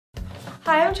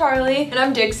Hi, I'm Charlie. And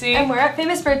I'm Dixie. And we're at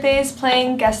Famous Birthdays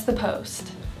playing Guess the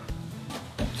Post.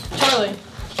 Charlie.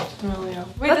 Amelio.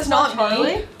 Wait, that's not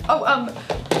Charlie? Me. Oh,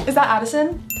 is that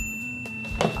Addison?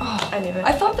 Oh, I knew it.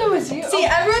 I thought that was you. See,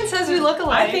 everyone says we look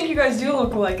alike. I think you guys do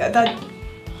look alike. I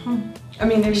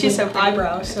mean, maybe she's so pretty.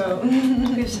 Eyebrows, so. We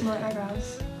have similar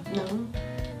eyebrows. No.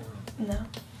 No,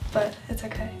 but it's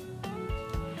okay.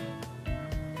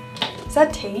 Is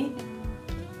that Tate?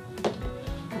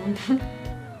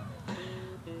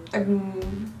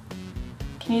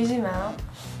 Can you zoom out?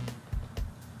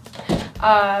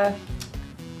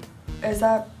 Is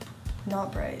that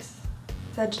not Bryce?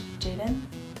 Is that Jaden?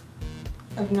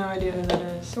 I have no idea who that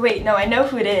is. Wait, no, I know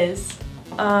who it is.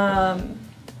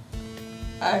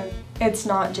 It's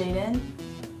not Jaden.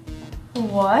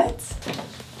 What?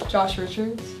 Josh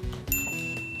Richards?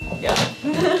 Yeah.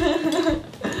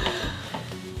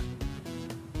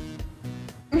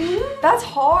 That's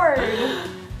hard.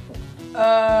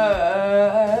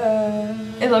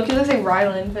 It looks like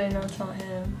Ryland, but I know it's not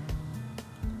him.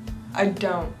 I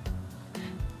don't.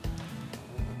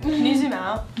 Can you zoom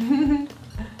out?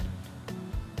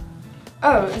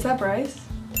 Oh, is that Bryce?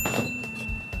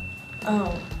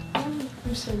 Oh.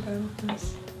 I'm so bad with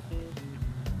this.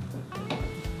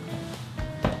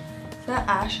 Is that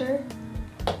Asher?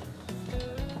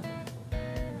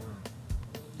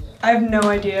 I have no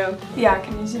idea. Yeah,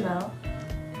 can you zoom out?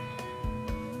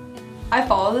 I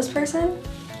follow this person.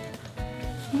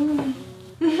 I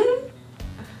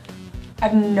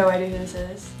have no idea who this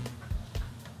is.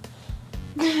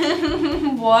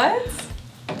 What?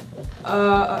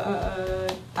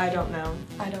 I don't know.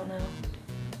 I don't know.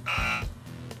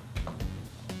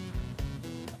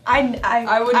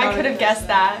 I could have guessed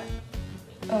that.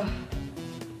 Ugh.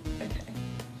 Okay.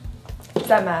 Is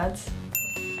that Mads?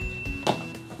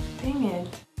 Dang it.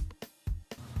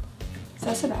 Is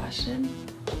that Sebastian?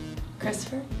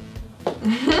 Christopher?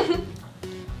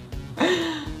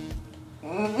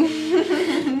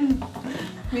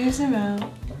 Maybe zoom out.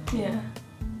 Yeah.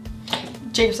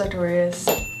 Jacob Sartorius.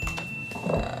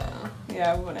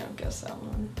 Yeah, I wouldn't have guessed that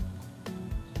one.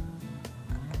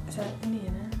 Is that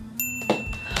Indiana?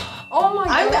 Oh my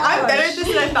god. I'm better at this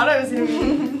than I thought I was gonna be.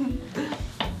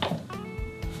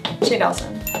 Shane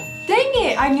Dawson. Dang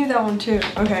it! I knew that one too.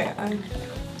 Okay.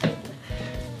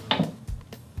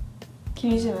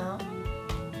 Can you zoom out?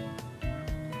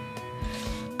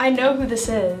 I know who this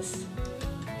is.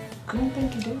 I don't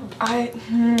think you do.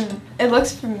 It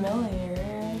looks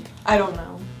familiar. I don't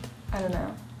know. I don't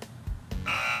know.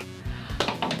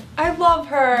 I love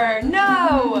her.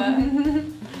 No.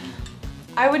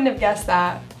 I wouldn't have guessed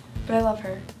that, but I love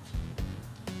her.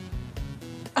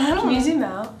 Can you zoom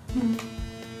out?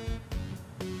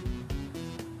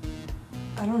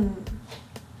 I don't know.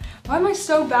 Why am I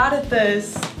so bad at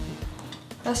this?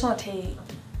 That's not Tate.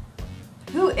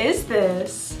 Who is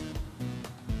this?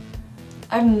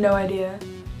 I have no idea.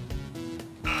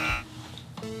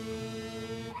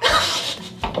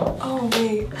 Oh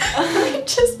wait. I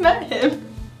just met him.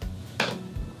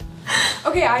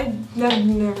 Okay, I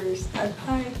never.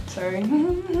 Hi. Sorry. I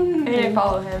didn't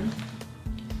follow him.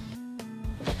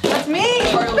 That's me.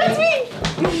 Charlie. That's me.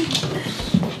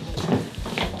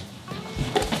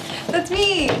 That's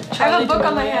me. I have a book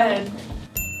on my head.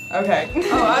 Okay.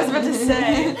 Oh, I was about to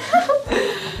say.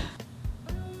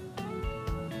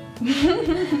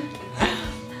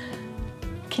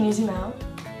 Can you zoom out?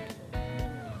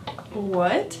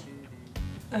 What?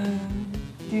 Do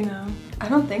you know? I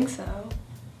don't think so.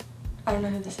 I don't know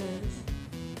who this is.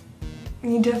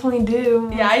 You definitely do.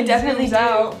 Yeah, I definitely do.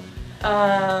 Out.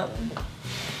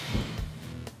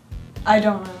 I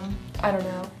don't know. I don't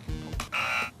know.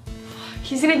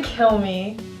 He's gonna kill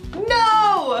me.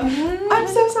 No! I'm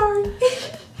so sorry.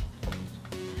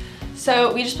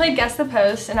 So we just played Guess the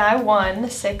Post and I won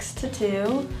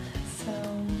 6-2. So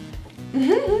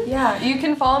yeah, you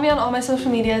can follow me on all my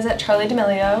social medias at Charli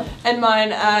D'Amelio. And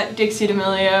mine at Dixie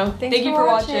D'Amelio. Thank you for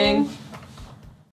watching.